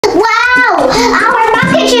Our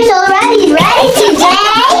package is already ready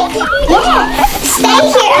today. Yeah. Stay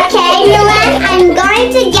here, okay, Milan? I'm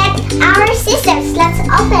going to get our scissors. Let's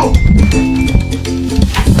open.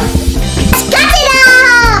 Let's cut it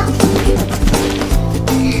up!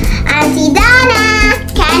 Auntie Donna,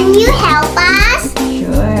 can you help us?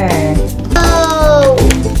 Sure. Oh!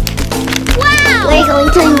 Wow! We're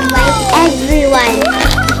going to invite everyone.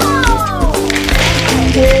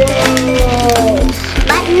 Whoa.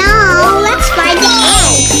 But now, let's fry the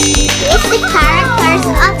eggs. It's the characters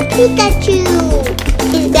of Pikachu.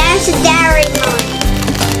 There's a Doraemon.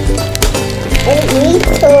 And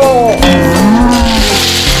Nito.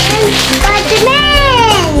 And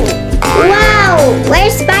Spider-Man. Wow,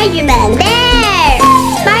 where's Spider-Man? There!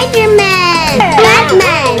 Spider-Man!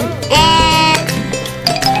 Batman! And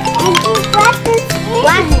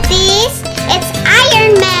what's this? It's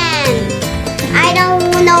Iron Man! I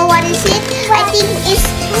don't know what is it. I think it's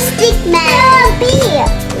Stickman.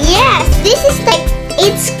 Yes, this is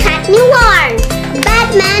it's Cat Noir,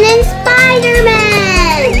 Batman and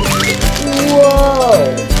Spider-Man. Whoa!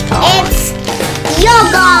 It's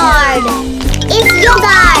yoghurt. It's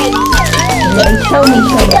yoghurt. Show me.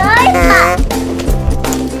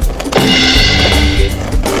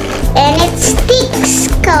 And it's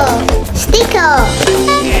Sticker.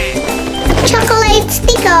 Chocolate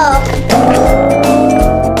sticker.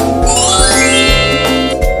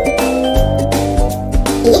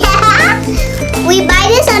 Yeah, we buy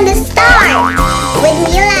this on the store. With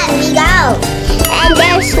Milan, we go. And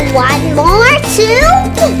there's one more too.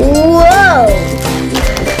 Whoa!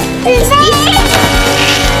 Is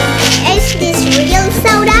this real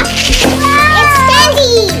soda? It's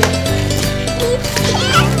candy.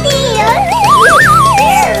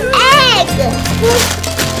 Egg.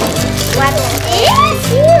 What's this?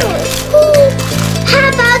 How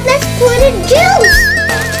about let's put in juice?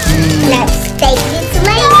 Let's take this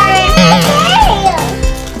later.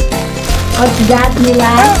 What's that,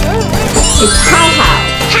 Milan? It's how.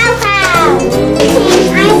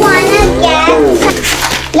 I wanna get.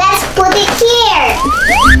 Let's put it here.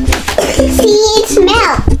 See, it's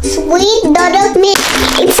milk. Sweet doodle milk.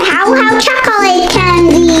 It's how chocolate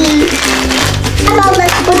candy. How about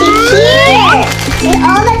let's put it here? With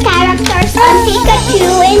all the characters of Pikachu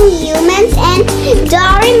and humans and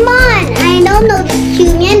Doraemon. I don't know this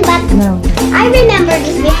union, but No. I remember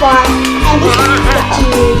this before. And this is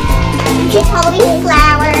Pikachu. She's holding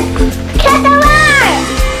flower. Cut the wire!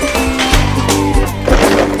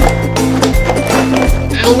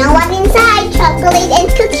 I know what's inside. Chocolate and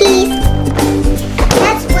cookies.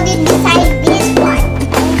 Let's put it beside this one.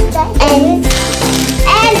 And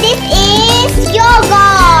this is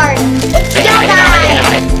yogurt. It's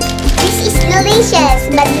yogurt. This is delicious,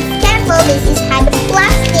 but be careful. This is had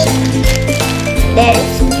plastic.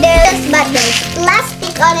 There's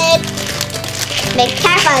plastic on it. Be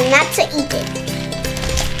careful not to eat it.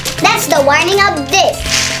 That's the warning of this.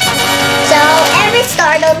 So every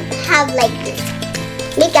store don't have like this.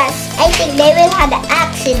 Because I think they will have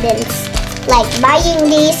accidents. Like buying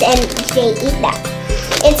this and they eat that.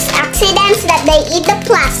 It's accidents that they eat the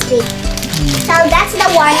plastic. So that's the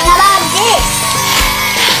warning about this.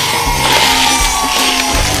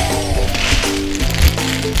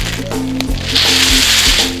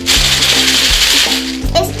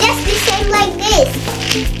 It's just the same like this.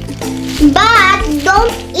 But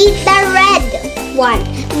don't eat the red one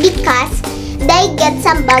because they get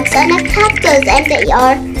some bugs on the cactus and they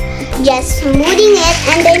are just smoothing it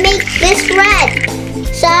and they make this red.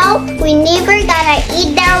 So we never gonna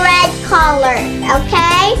eat the red color,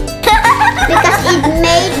 okay? Because it's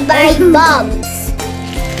made by bugs.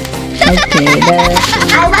 Okay,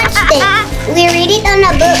 I watched it. We read it on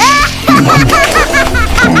a book.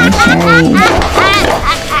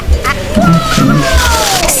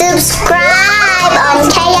 Subscribe on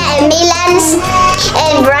Kaya and Milan's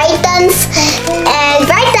and Brighton's.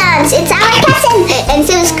 It's our cousin. And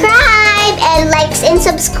subscribe and likes and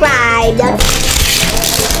subscribe.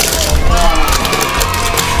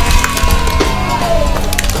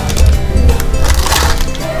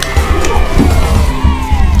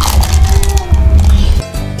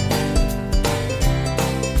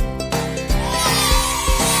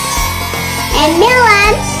 And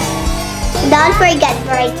Milan, don't forget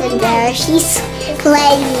Brighton there. She's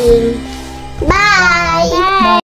playing. Bye.